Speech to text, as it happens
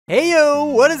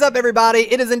Heyo, what is up everybody?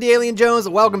 It is Indialien Jones.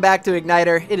 Welcome back to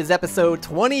Igniter. It is episode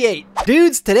 28.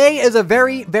 Dudes, today is a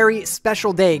very, very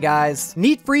special day, guys.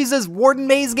 Nietvries' Warden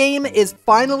Maze game is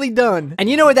finally done. And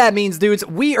you know what that means, dudes.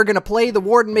 We are gonna play the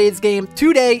Warden Maze game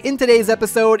today. In today's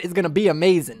episode is gonna be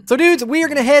amazing. So dudes, we are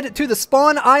gonna head to the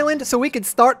spawn island so we can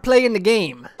start playing the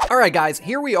game. Alright guys,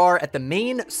 here we are at the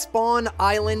main spawn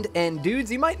island. And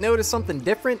dudes, you might notice something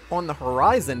different on the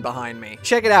horizon behind me.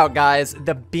 Check it out, guys.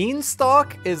 The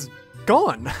beanstalk is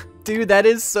gone. Dude, that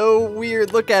is so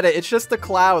weird. Look at it. It's just a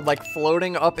cloud like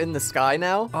floating up in the sky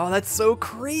now. Oh, that's so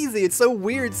crazy. It's so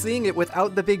weird seeing it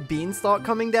without the big beanstalk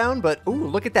coming down. But ooh,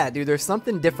 look at that, dude. There's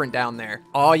something different down there.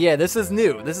 Oh yeah, this is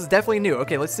new. This is definitely new.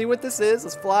 Okay, let's see what this is.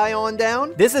 Let's fly on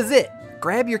down. This is it.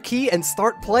 Grab your key and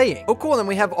start playing. Oh, cool. And then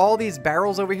we have all these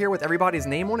barrels over here with everybody's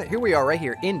name on it. Here we are right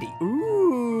here. Indi.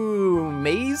 Ooh,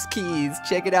 maze keys.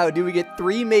 Check it out. Do we get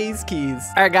 3 maze keys?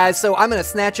 All right, guys. So I'm going to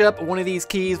snatch up one of these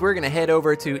keys. We're going to head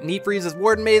over to Nietvries'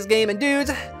 Warden Maze game. And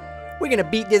dudes, we're going to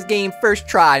beat this game first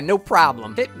try. No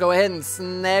problem. Okay, go ahead and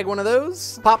snag one of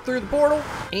those. Pop through the portal.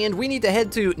 And we need to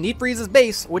head to Nietvries'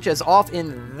 base, which is off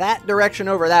in that direction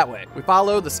over that way. We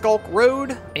follow the Skulk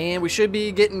Road, and we should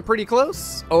be getting pretty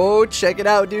close. Oh, check it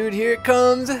out, dude. Here it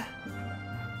comes.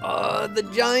 The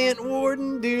giant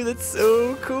warden, dude. That's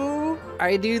so cool. All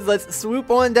right, dudes, let's swoop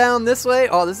on down this way.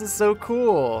 Oh, this is so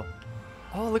cool.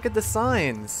 Oh, look at the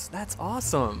signs. That's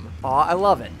awesome. Oh, I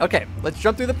love it. Okay, let's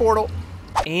jump through the portal.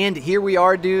 And here we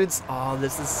are, dudes. Oh,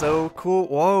 this is so cool.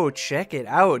 Whoa, check it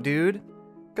out, dude.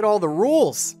 Look at all the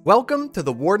rules. Welcome to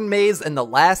the Warden Maze and the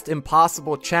Last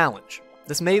Impossible Challenge.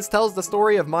 This maze tells the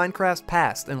story of Minecraft's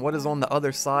past and what is on the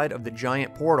other side of the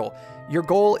giant portal. Your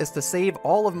goal is to save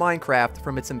all of Minecraft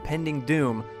from its impending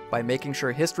doom by making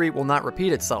sure history will not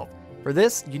repeat itself. For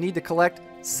this, you need to collect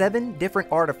 7 different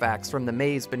artifacts from the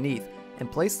maze beneath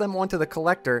and place them onto the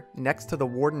collector next to the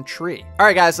warden tree.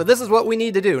 Alright guys, so this is what we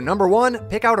need to do. Number 1,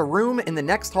 pick out a room in the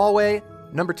next hallway.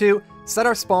 Number 2, set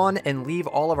our spawn and leave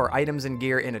all of our items and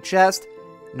gear in a chest.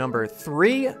 Number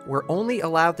 3, we're only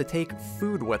allowed to take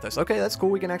food with us. Okay, that's cool,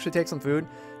 we can actually take some food.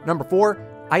 Number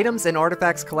 4, items and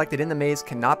artifacts collected in the maze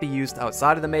cannot be used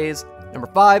outside of the maze. Number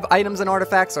 5, items and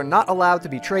artifacts are not allowed to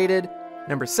be traded.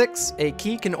 Number 6, a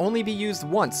key can only be used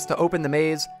once to open the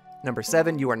maze. Number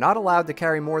 7, you are not allowed to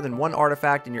carry more than 1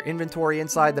 artifact in your inventory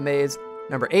inside the maze.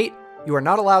 Number 8, you are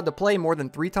not allowed to play more than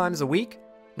 3 times a week.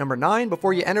 Number 9,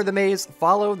 before you enter the maze,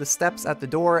 follow the steps at the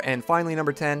door. And finally,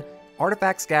 number 10,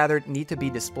 artifacts gathered need to be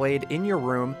displayed in your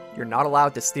room. You're not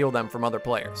allowed to steal them from other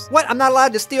players. What? I'm not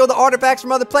allowed to steal the artifacts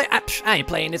from other players? I ain't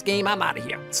playing this game. I'm out of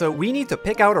here. So we need to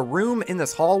pick out a room in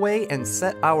this hallway and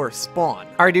set our spawn.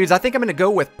 All right, dudes, I think I'm gonna go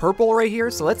with purple right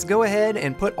here. So let's go ahead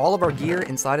and put all of our gear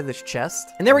inside of this chest.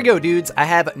 And there we go, dudes. I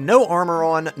have no armor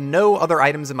on, no other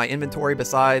items in my inventory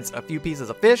besides a few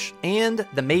pieces of fish and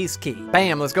the maze key.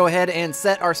 Bam, let's go ahead and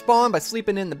set our spawn by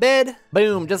sleeping in the bed.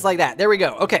 Boom, just like that. There we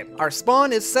go. Okay, our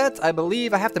spawn is set. I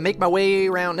believe I have to make my way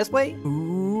around this way.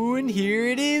 Ooh, and here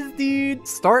it is, dude.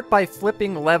 Start by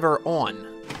flipping lever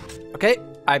on. Okay,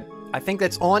 I think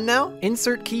that's on now.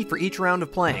 Insert key for each round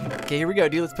of playing. Okay, here we go,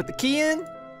 dude. Let's put the key in.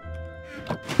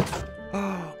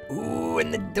 Ooh,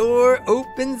 and the door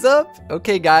opens up.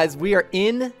 Okay, guys, we are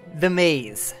in the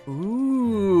maze.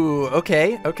 Ooh,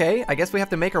 okay. I guess we have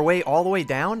to make our way all the way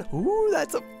down. Ooh,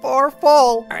 that's a far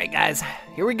fall. All right, guys,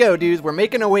 here we go, dudes. We're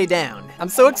making our way down. I'm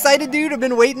so excited, dude. I've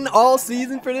been waiting all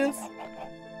season for this.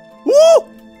 Woo!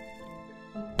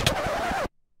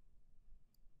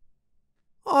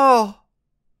 Oh,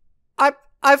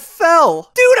 I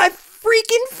fell. Dude, I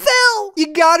freaking fell.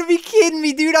 You gotta be kidding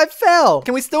me, dude. I fell.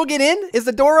 Can we still get in? Is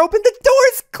the door open? The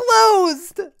door's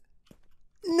closed.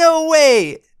 No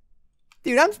way.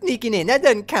 Dude, I'm sneaking in. That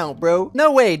doesn't count, bro.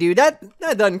 No way, dude. That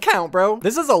doesn't count, bro.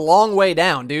 This is a long way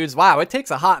down, dudes. Wow, it takes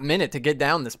a hot minute to get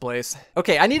down this place.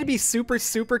 Okay, I need to be super,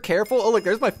 super careful. Oh, look,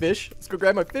 there's my fish. Let's go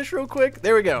grab my fish real quick.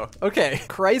 There we go. Okay,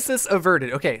 crisis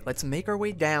averted. Okay, let's make our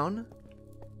way down.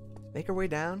 Make our way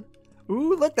down.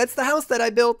 Ooh, look, that's the house that I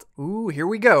built. Ooh, here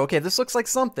we go. Okay, this looks like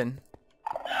something.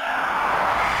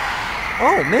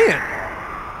 Oh, man.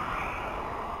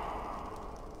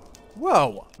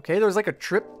 Whoa. Okay, there's like a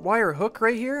tripwire hook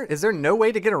right here. Is there no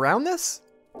way to get around this?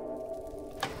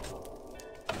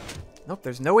 Nope,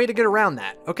 there's no way to get around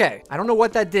that. Okay, I don't know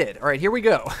what that did. All right, here we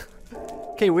go.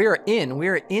 Okay, we are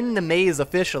in the maze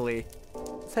officially.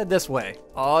 Let's head this way.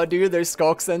 Oh, dude, there's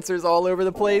skulk sensors all over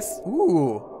the place.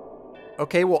 Ooh.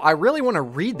 Okay, well, I really want to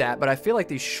read that, but I feel like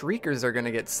these shriekers are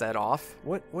gonna get set off.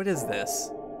 What is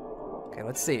this? Okay, Okay,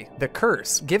 let's see. The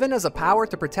curse. Given as a power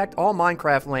to protect all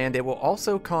Minecraft land, it will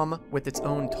also come with its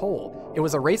own toll. It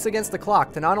was a race against the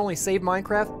clock to not only save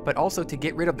Minecraft, but also to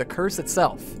get rid of the curse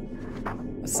itself.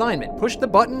 Assignment. Push the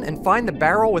button and find the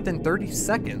barrel within 30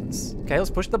 seconds. Okay,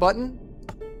 let's push the button.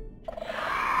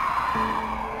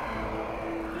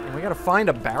 And we gotta find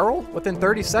a barrel within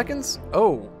 30 seconds?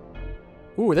 Oh.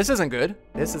 Ooh, this isn't good.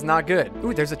 This is not good.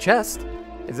 Ooh, there's a chest.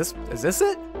 Is this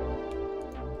it?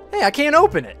 Hey, I can't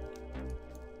open it.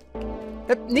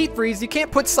 Nietvries, you can't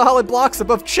put solid blocks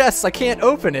above chests. I can't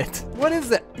open it. What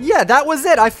is it? Yeah, that was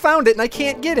it. I found it and I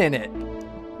can't get in it.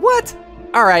 What?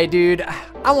 All right, dude.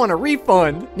 I want a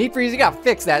refund. Nietvries, you gotta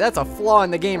fix that. That's a flaw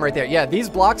in the game right there. Yeah, these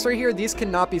blocks right here, these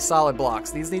cannot be solid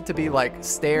blocks. These need to be like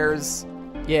stairs.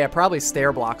 Yeah, probably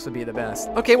stair blocks would be the best.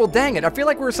 Okay, well, dang it. I feel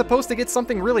like we were supposed to get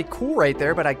something really cool right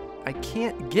there, but I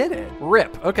can't get it.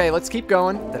 Rip. Okay, let's keep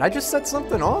going. Did I just set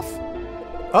something off?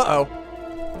 Uh-oh.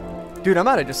 Dude, I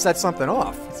might have just set something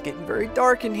off. It's getting very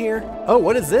dark in here. Oh,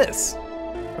 what is this?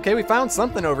 Okay, we found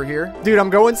something over here. Dude,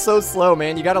 I'm going so slow,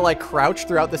 man. You gotta like crouch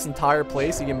throughout this entire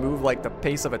place so you can move like the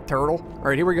pace of a turtle. All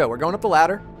right, here we go. We're going up the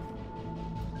ladder.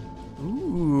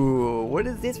 Ooh, what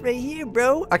is this right here,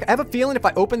 bro? I have a feeling if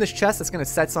I open this chest, it's gonna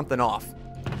set something off.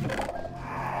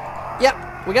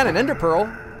 Yep, we got an ender pearl.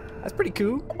 That's pretty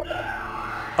cool.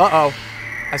 Uh-oh.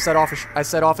 I set off a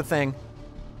thing.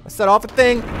 I set off a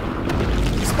thing.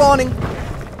 He's spawning.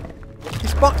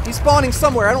 He's spawning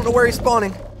somewhere. I don't know where he's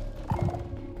spawning.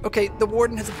 Okay, the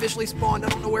warden has officially spawned. I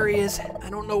don't know where he is. I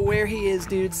don't know where he is,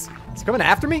 dudes. Is he coming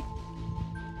after me?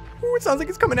 Ooh, it sounds like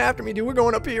he's coming after me, dude. We're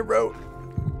going up here, bro.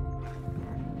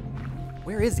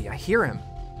 Where is he? I hear him.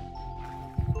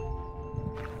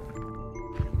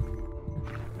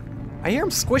 I hear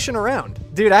him squishing around.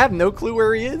 Dude, I have no clue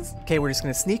where he is. Okay, we're just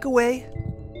gonna sneak away.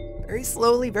 Very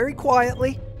slowly, very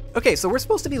quietly. Okay, so we're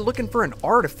supposed to be looking for an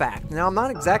artifact. Now, I'm not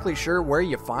exactly sure where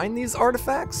you find these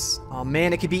artifacts. Oh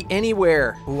man, it could be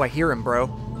anywhere. Oh, I hear him, bro.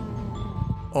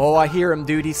 Oh, I hear him,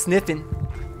 dude. He's sniffing.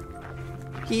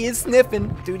 He is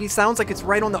sniffing. Dude, he sounds like it's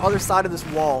right on the other side of this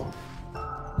wall.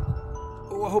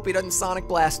 Oh, I hope he doesn't sonic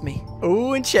blast me.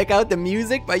 Oh, and check out the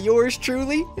music by yours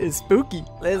truly. It's spooky.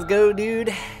 Let's go, dude.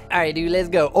 All right, dude, let's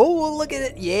go. Oh, look at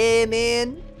it. Yeah,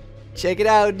 man. Check it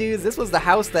out, dudes. This was the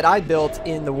house that I built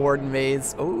in the Warden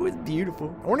Maze. Oh, it's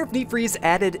beautiful. I wonder if Nietvries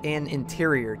added an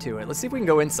interior to it. Let's see if we can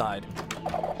go inside.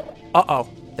 Uh-oh.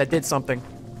 That did something.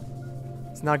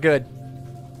 It's not good.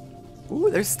 Ooh,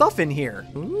 there's stuff in here.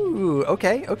 Ooh,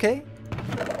 okay, okay.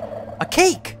 A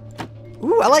cake!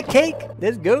 Ooh, I like cake.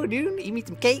 Let's go, dude. Eat me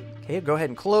some cake. Okay, go ahead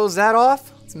and close that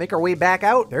off. Let's make our way back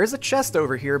out. There is a chest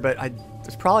over here, but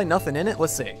there's probably nothing in it.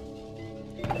 Let's see.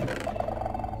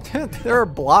 There are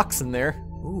blocks in there.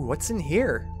 Ooh, what's in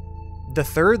here? The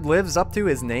third lives up to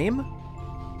his name?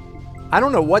 I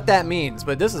don't know what that means,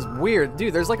 but this is weird.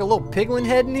 Dude, there's like a little piglin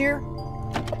head in here.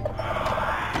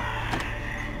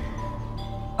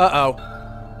 Uh-oh.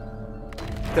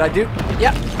 Did I do?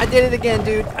 Yep, I did it again,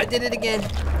 dude. I did it again.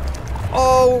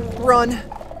 Oh, run.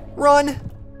 Run.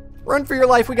 Run for your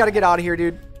life. We gotta get out of here,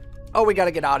 dude. Oh, we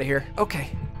gotta get out of here. Okay.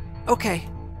 Okay.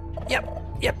 Yep.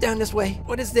 Yep, down this way.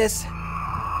 What is this?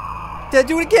 Did I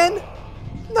do it again?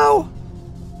 No.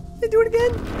 Did I do it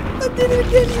again? I did it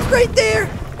again. He's right there.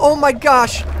 Oh my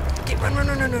gosh. Okay, run, run,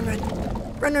 run, run, run, run.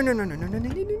 Run, run, run, run, run, run, run,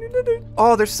 run, run.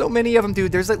 Oh, there's so many of them,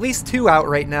 dude. There's at least 2 out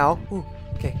right now. Ooh,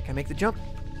 okay, can I make the jump?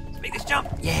 Let's make this jump.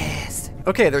 Yes.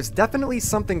 Okay, there's definitely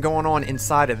something going on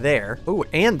inside of there. Ooh,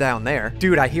 and down there.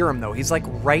 Dude, I hear him though. He's like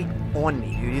right on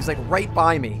me, dude. He's like right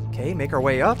by me. Okay, make our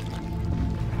way up.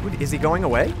 Ooh, is he going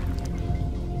away?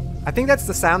 I think that's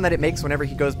the sound that it makes whenever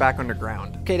he goes back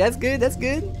underground. Okay, that's good, that's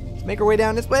good. Let's make our way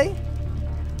down this way.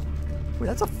 Ooh,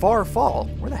 that's a far fall.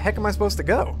 Where the heck am I supposed to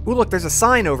go? Ooh, look, there's a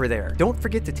sign over there. Don't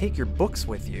forget to take your books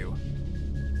with you.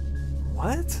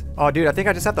 What? Oh, dude, I think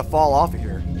I just have to fall off of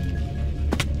here.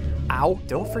 Ow.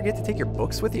 Don't forget to take your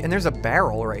books with you. And there's a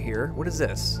barrel right here. What is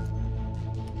this?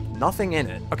 Nothing in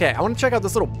it. Okay, I want to check out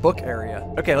this little book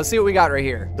area. Okay, let's see what we got right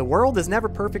here. The world is never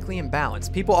perfectly in balance.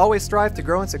 People always strive to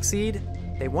grow and succeed.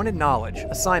 They wanted knowledge.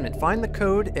 Assignment, find the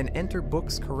code and enter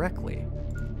books correctly.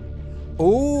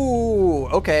 Ooh,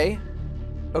 okay.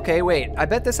 Okay, wait. I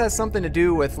bet this has something to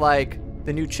do with, like,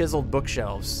 the new chiseled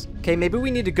bookshelves. Okay, maybe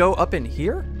we need to go up in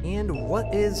here? And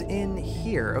what is in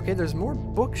here? Okay, there's more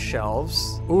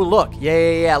bookshelves. Ooh, look.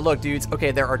 Yeah. Look, dudes. Okay,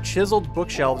 there are chiseled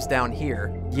bookshelves down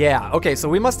here. Yeah, okay, so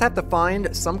we must have to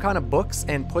find some kind of books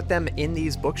and put them in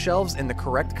these bookshelves in the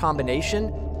correct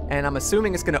combination. And I'm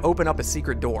assuming it's gonna open up a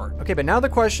secret door. Okay, but now the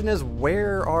question is,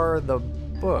 where are the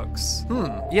books?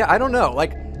 Yeah, I don't know.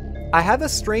 Like, I have a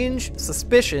strange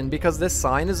suspicion because this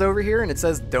sign is over here and it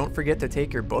says, don't forget to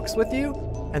take your books with you.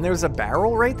 And there's a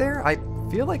barrel right there. I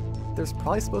feel like there's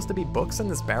probably supposed to be books in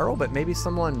this barrel, but maybe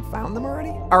someone found them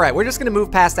already? All right, we're just gonna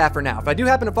move past that for now. If I do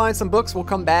happen to find some books, we'll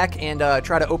come back and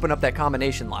try to open up that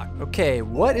combination lock. Okay,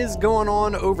 what is going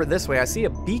on over this way? I see a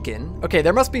beacon. Okay,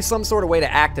 there must be some sort of way to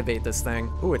activate this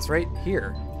thing. Ooh, it's right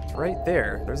here. It's right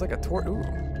there. There's like a ooh.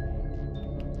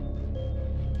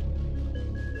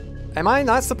 Am I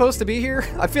not supposed to be here?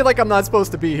 I feel like I'm not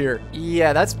supposed to be here.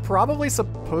 Yeah, that's probably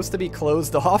supposed to be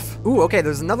closed off. Ooh, okay,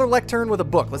 there's another lectern with a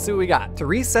book. Let's see what we got. To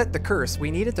reset the curse,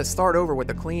 we needed to start over with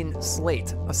a clean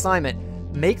slate.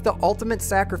 Assignment, make the ultimate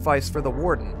sacrifice for the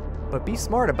warden, but be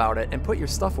smart about it and put your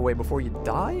stuff away before you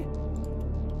die?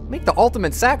 Make the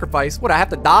ultimate sacrifice? What, I have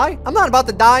to die? I'm not about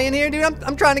to die in here, dude.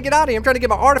 I'm trying to get out of here. I'm trying to get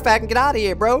my artifact and get out of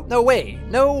here, bro. No way.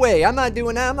 No way. I'm not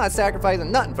doing that. I'm not sacrificing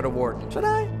nothing for the warden. Should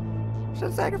I? Should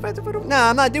I sacrifice it for the... Nah,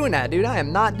 I'm not doing that, dude. I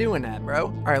am not doing that, bro.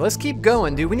 All right, let's keep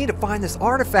going, dude. We need to find this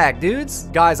artifact, dudes.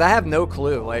 Guys, I have no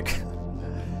clue. Like,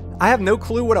 I have no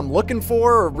clue what I'm looking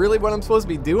for or really what I'm supposed to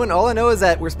be doing. All I know is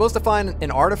that we're supposed to find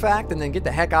an artifact and then get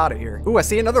the heck out of here. Ooh, I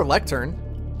see another lectern.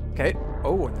 Okay.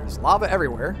 Oh, and there's lava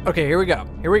everywhere. Okay, here we go.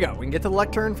 Here we go. We can get to the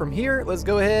lectern from here. Let's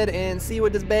go ahead and see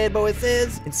what this bad boy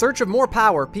says. In search of more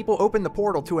power, people opened the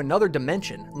portal to another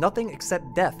dimension. Nothing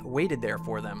except death waited there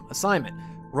for them. Assignment.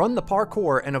 Run the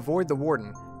parkour and avoid the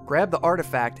warden. Grab the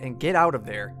artifact and get out of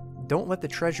there. Don't let the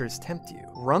treasures tempt you.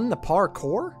 Run the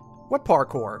parkour? What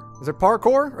parkour? Is there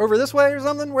parkour over this way or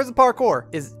something? Where's the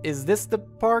parkour? Is this the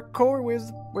parkour?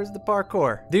 Where's the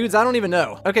parkour? Dudes, I don't even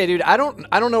know. Okay, dude, I don't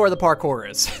know where the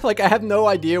parkour is. Like, I have no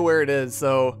idea where it is,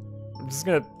 so I'm just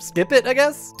gonna skip it, I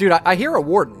guess. Dude, I hear a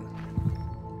warden.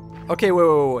 Okay,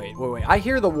 wait. I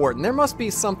hear the warden. There must be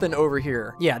something over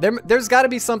here. Yeah, there's gotta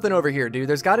be something over here, dude.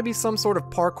 There's gotta be some sort of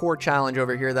parkour challenge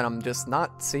over here that I'm just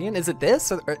not seeing. Is it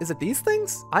this? Or is it these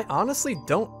things? I honestly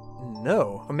don't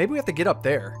know. Or maybe we have to get up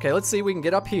there. Okay, let's see if we can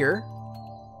get up here.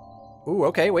 Ooh,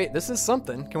 okay, wait, this is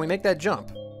something. Can we make that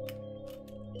jump?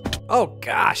 Oh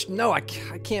gosh, no, I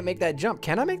can't make that jump.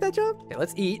 Can I make that jump? Okay,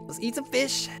 let's eat some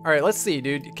fish. All right, let's see,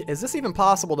 dude. Is this even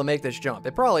possible to make this jump?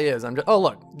 It probably is. Oh,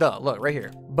 look, look, right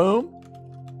here. Boom,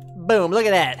 boom, look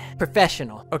at that.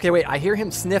 Professional. Okay, wait, I hear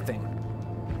him sniffing.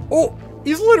 Oh,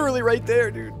 he's literally right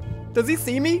there, dude. Does he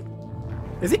see me?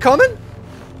 Is he coming?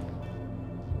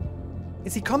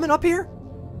 Is he coming up here?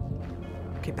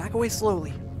 Okay, back away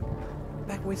slowly.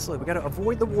 Back away slowly. We gotta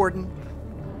avoid the warden.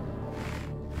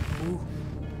 Ooh.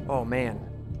 Oh, man.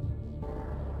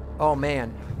 Oh,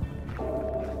 man.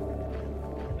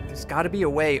 There's got to be a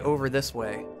way over this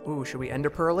way. Ooh, should we ender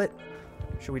pearl it?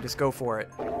 Should we just go for it?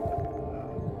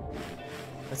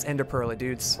 Let's ender pearl it,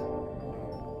 dudes.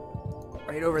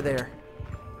 Right over there.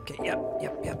 Okay, yep.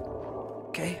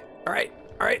 Okay, all right.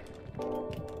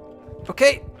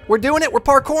 Okay, we're doing it. We're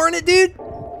parkouring it, dude.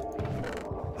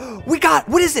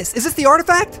 What is this? Is this the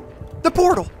artifact? The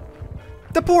portal.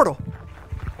 The portal.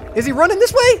 Is he running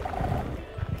this way?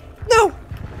 No!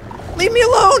 Leave me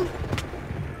alone!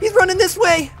 He's running this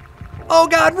way! Oh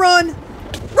God, run!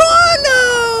 Run!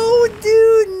 No!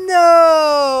 Dude,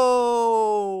 no!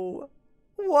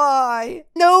 Why?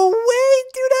 No way,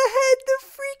 dude, I had the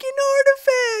freaking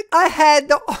artifact! I had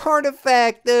the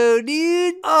artifact though,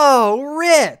 dude! Oh,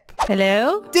 rip!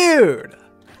 Hello? Dude!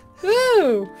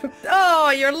 Ooh!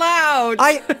 Oh, you're loud!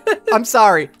 I'm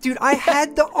sorry. Dude, I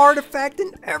had the artifact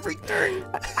and everything.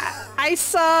 I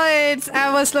saw it.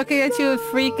 I was looking at you with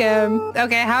freakum.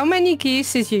 Okay, how many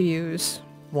keys did you use?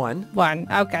 One. One.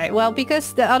 Okay, well,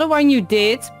 because the other one you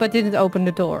did, but didn't open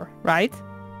the door, right?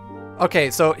 Okay,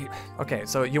 so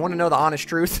you want to know the honest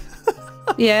truth?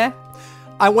 Yeah.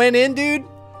 I went in, dude,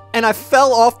 and I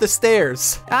fell off the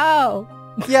stairs. Oh.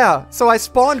 Yeah, so I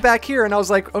spawned back here and I was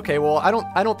like, okay, well, I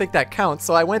don't think that counts,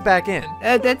 so I went back in.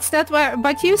 That's not where,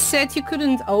 but you said you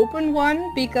couldn't open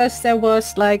one because there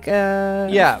was like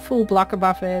a full block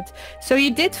above it. So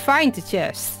you did find the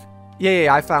chest.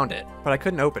 Yeah, I found it, but I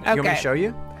couldn't open it. Okay. You want me to show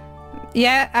you?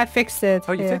 Yeah, I fixed it.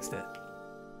 Oh, you fixed it.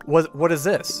 What is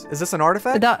this? Is this an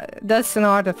artifact? That's an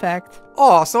artifact.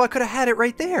 Oh, so I could have had it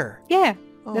right there. Yeah,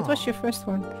 that was your first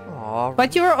one. Aww.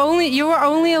 But you were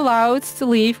only allowed to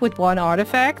leave with one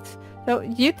artifact. So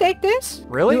you take this.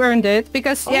 Really? You earned it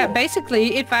because yeah,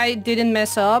 basically if I didn't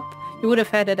mess up, you would have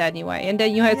had it anyway, and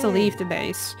then you had to leave the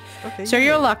base. Okay. So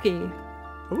you're lucky. Ooh,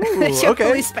 you okay.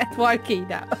 only spent one key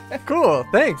now. Cool.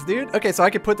 Thanks, dude. Okay, so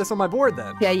I could put this on my board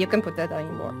then. Yeah, you can put that on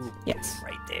your board. Yes.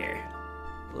 Right there.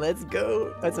 Let's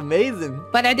go. That's amazing.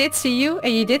 But I did see you,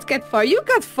 and you did get far. You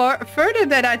got further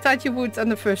than I thought you would on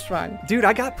the first run. Dude,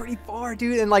 I got pretty far,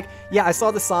 dude. And like, yeah, I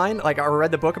saw the sign. Like, I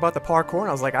read the book about the parkour, and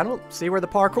I was like, I don't see where the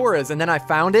parkour is. And then I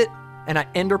found it, and I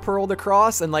ender pearled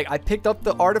across, and like, I picked up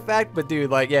the artifact. But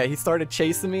dude, like, yeah, he started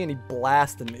chasing me, and he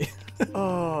blasted me.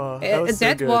 Oh, that was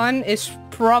so good. One is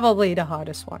probably the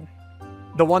hardest one.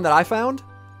 The one that I found?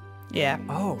 Yeah.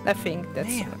 Oh, I think that's...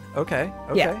 Man. Okay.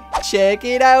 Yeah. Check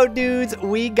it out, dudes.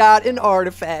 We got an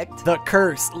artifact. The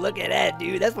curse. Look at that,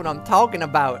 dude. That's what I'm talking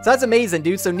about. So that's amazing,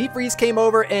 dude. So Nietvries came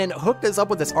over and hooked us up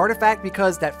with this artifact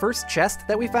because that first chest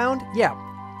that we found, yeah,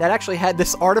 that actually had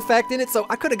this artifact in it. So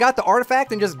I could have got the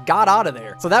artifact and just got out of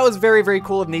there. So that was very, very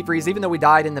cool of Nietvries. Even though we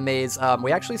died in the maze,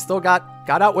 we actually still got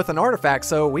out with an artifact.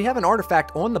 So we have an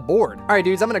artifact on the board. All right,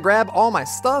 dudes, I'm going to grab all my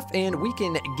stuff and we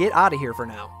can get out of here for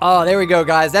now. Oh, there we go,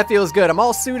 guys. That feels good. I'm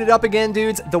all suited up again,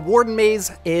 dudes. The Warden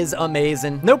Maze is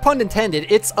amazing. No pun intended.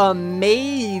 It's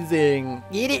amazing.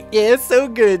 Get it? Yeah, it's so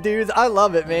good, dudes. I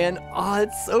love it, man. Oh,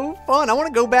 it's so fun. I want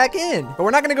to go back in, but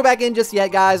we're not going to go back in just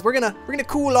yet, guys. We're going to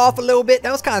cool off a little bit.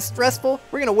 That was kind of stressful.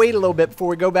 We're going to wait a little bit before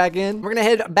we go back in. We're going to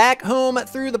head back home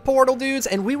through the portal, dudes,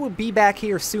 and we will be back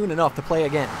here soon enough to play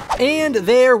again. And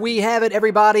there we have it,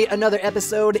 everybody. Another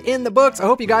episode in the books. I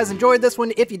hope you guys enjoyed this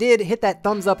one. If you did, hit that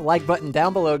thumbs up like button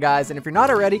down below, guys. And if you're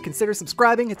not already, consider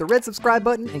subscribing. Hit the red subscribe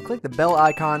button and click the bell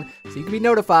icon so you can be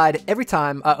notified every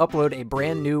time I upload a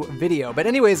brand new video. But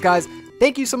anyways, guys,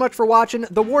 thank you so much for watching.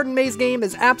 The Warden Maze game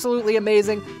is absolutely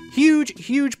amazing.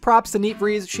 Huge props to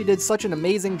Nietvries. She did such an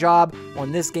amazing job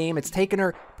on this game. It's taken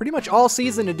her pretty much all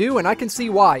season to do, and I can see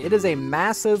why. It is a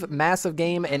massive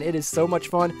game, and it is so much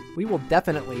fun. We will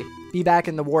definitely be back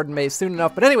in the Warden Maze soon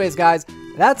enough. But anyways, guys,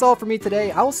 that's all for me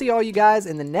today. I will see all you guys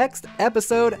in the next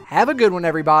episode. Have a good one,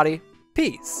 everybody.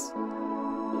 Peace.